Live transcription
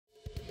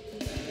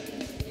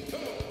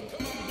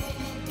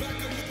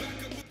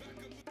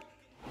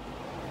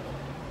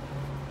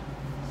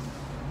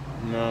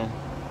No,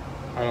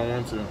 I don't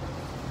want to.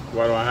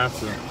 Why do I have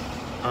to?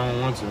 I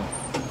don't want to.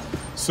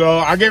 So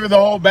I gave her the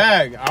whole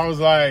bag. I was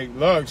like,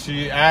 look,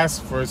 she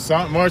asked for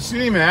something. Well, she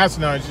didn't even ask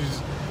for nothing. She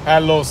just had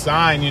a little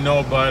sign, you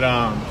know. But,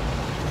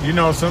 you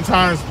know,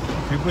 sometimes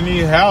people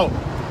need help.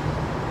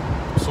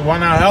 So why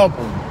not help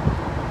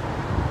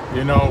them?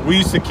 You know, we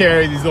used to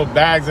carry these little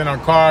bags in our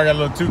car. Got a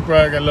little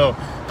toothbrush, got a little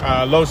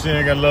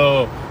lotion, got a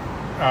little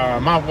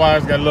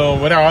mouthwash, got a little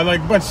whatever.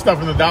 Like a bunch of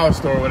stuff in the dollar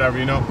store or whatever,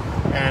 you know.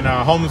 And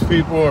homeless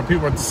people or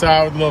people at the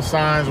side with little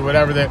signs or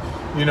whatever that,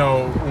 you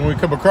know, when we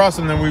come across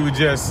them, then we would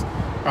just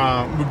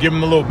we'd give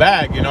them a little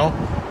bag, you know.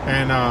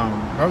 And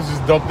that was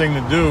just a dope thing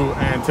to do.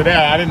 And today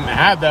I didn't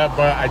have that,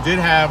 but I did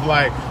have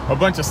like a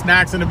bunch of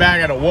snacks in the bag.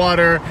 I had a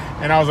water,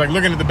 and I was like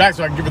looking at the back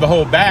so I could give her the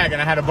whole bag. And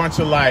I had a bunch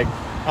of like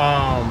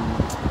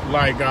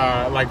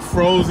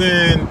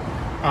frozen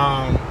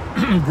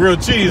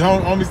grilled cheese.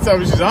 Homie's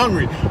telling me she's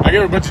hungry. I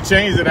gave her a bunch of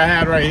change that I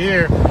had right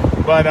here,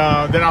 but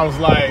then I was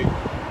like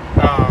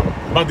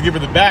about to give her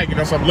the bag, you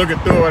know. So I'm looking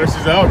through it, and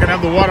she's like, "Oh, can I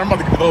have the water?" I'm about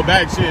to give her the whole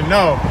bag. She didn't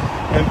know,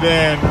 and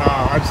then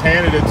I just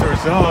handed it to her.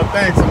 She said, "Oh,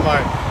 thanks." I'm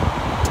like,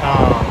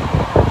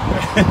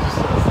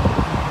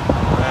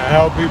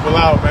 help people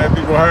out, man.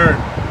 People hurt.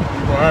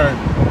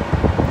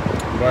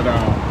 But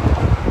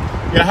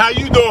yeah, how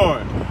you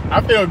doing?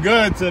 I feel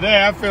good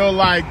today. I feel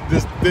like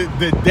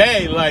the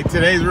day, like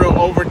today's real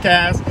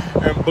overcast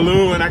and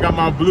blue, and I got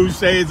my blue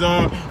shades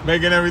on,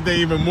 making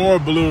everything even more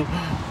blue.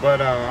 But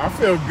I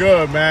feel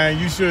good, man.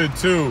 You should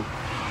too.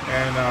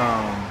 And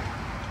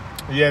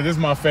yeah, this is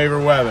my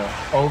favorite weather.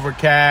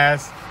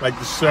 Overcast, like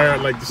the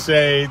shirt, like the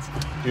shades.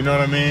 You know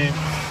what I mean?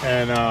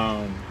 And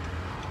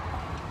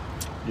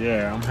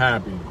yeah, I'm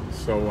happy.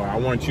 So I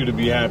want you to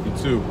be happy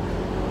too.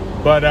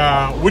 But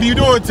what are you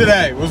doing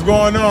today? What's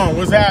going on?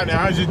 What's happening?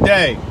 How's your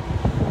day?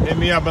 Hit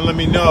me up and let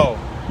me know.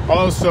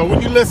 Also, what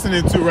are you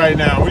listening to right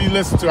now? What are you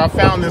listening to? I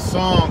found this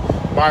song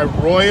by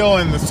Royal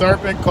and the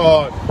Serpent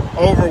called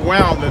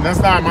Overwhelmed, and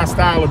that's not my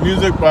style of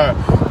music, but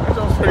that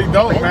was pretty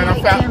dope, man.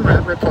 I found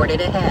camera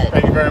reported ahead.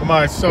 Thank you very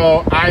much.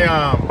 So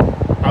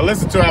I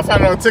listened to it. I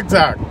found it on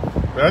TikTok.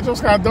 But that was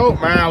kind of dope,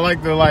 man. I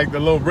like the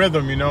little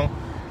rhythm, you know.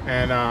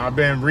 And I've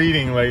been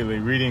reading lately.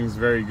 Reading's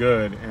very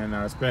good, and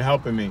it's been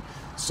helping me.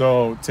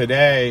 So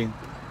today,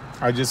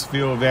 I just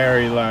feel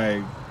very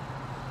like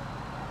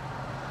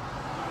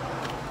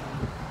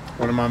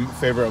one of my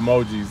favorite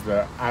emojis,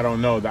 the I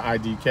don't know, the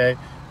IDK,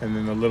 and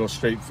then the little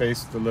straight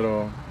face, the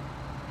little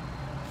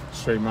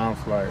straight mouth,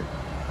 like,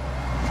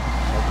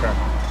 okay.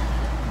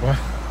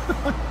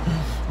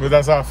 But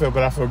that's how I feel.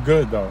 But I feel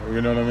good though.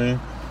 You know what I mean?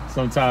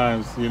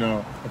 Sometimes, you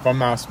know, if I'm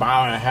not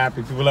smiling and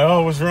happy, people are like,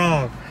 "Oh, what's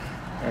wrong?"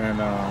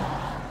 And I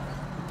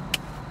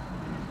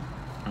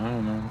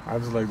don't know. I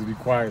just like to be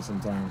quiet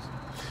sometimes.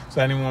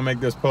 So I didn't want to make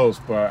this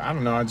post, but I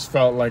don't know. I just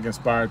felt like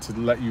inspired to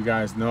let you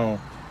guys know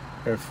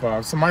if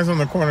somebody's on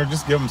the corner,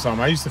 just give them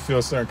something. I used to feel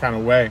a certain kind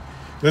of way.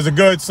 There's a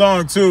good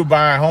song too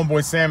by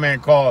Homeboy Sandman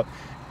called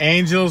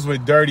 "Angels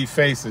with Dirty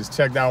Faces."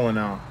 Check that one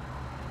out.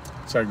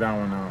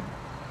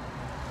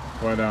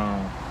 But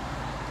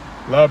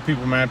love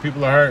people, man.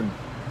 People are hurting.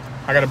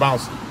 I gotta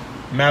bounce.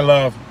 Mad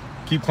love.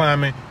 Keep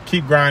climbing.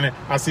 Keep grinding.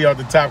 I'll see you at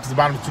the top because the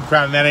bottom is too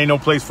crowded and that ain't no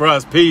place for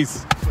us.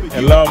 Peace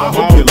and love. I'm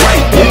always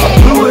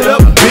right. Blew it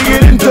up bigger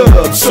than